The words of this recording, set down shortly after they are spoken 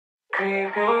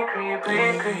creep, you creep,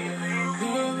 creep, creep.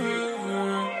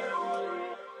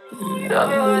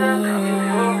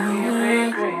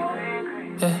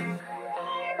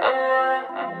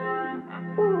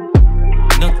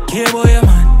 No care boy, yeah,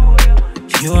 man,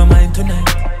 you are mine tonight.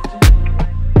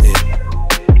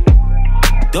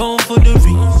 Down for the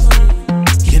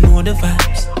reason, you know the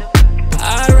vibes.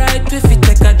 Alright, if you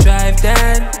take a drive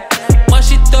then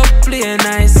mash it up, play a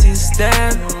nice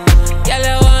system. Girl,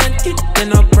 I want it, then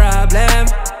no problem.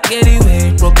 Get it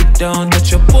way, broke it down,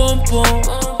 touch your boom boom.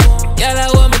 Girl, I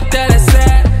want me tell her,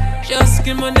 say, just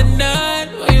give me the night,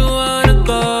 where you wanna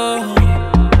go?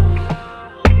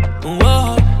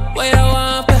 Whoa, where you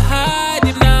want to hide,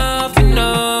 you know, you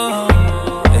know.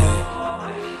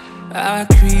 I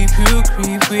creep, you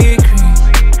creep, we creep.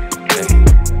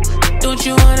 Don't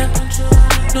you wanna?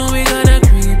 No, we gonna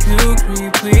creep, you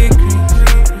creep, we creep.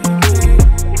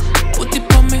 Put it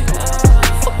on me.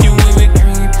 Fuck you when we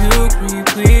creep, you creep,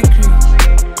 we creep.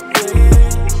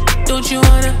 Don't you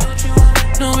wanna?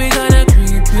 No, we gonna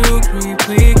creep, you creep,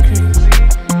 we creep.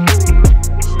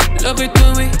 Love it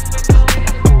when we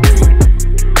creep.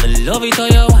 I love it on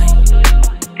your wine.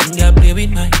 Girl, play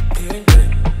with mine.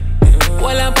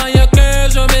 While I'm on your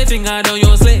curves, run me finger down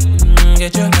your slit.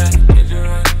 Get your right.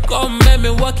 Come let me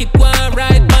walk it one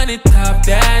right on the top.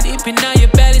 Then if you know your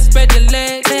belly, spread your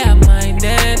legs. Say I mind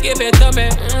then, give it to me.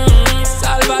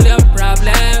 Solve all your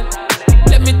problem.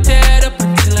 Let me tear it up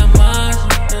until I'm on.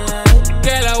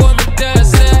 Girl, I want me to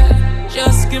say,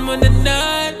 just give me the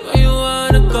night, where you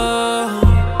wanna go?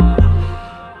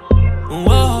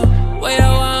 Whoa, where you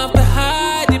want to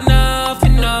hide, you know,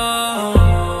 you know.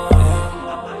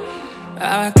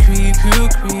 I creep, you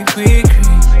creep, we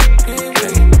creep.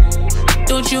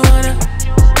 Don't you wanna?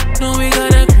 No, we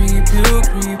gonna creep, you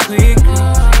creep, we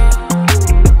creep.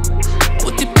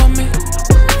 Put it on me.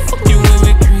 Fuck you when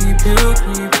we creep, you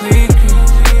creep, we creep.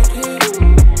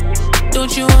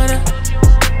 Don't you wanna?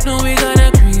 No, we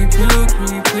gonna creep, you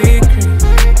creep, we creep.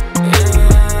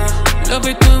 Love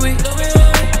it when we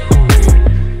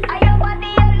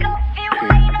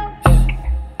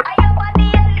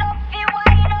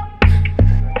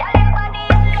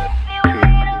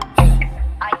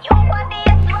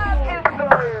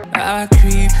I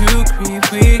creep, you creep,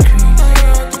 we creep.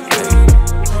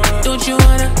 Don't you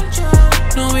wanna?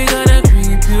 No, we gonna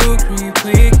creep, you creep,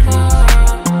 we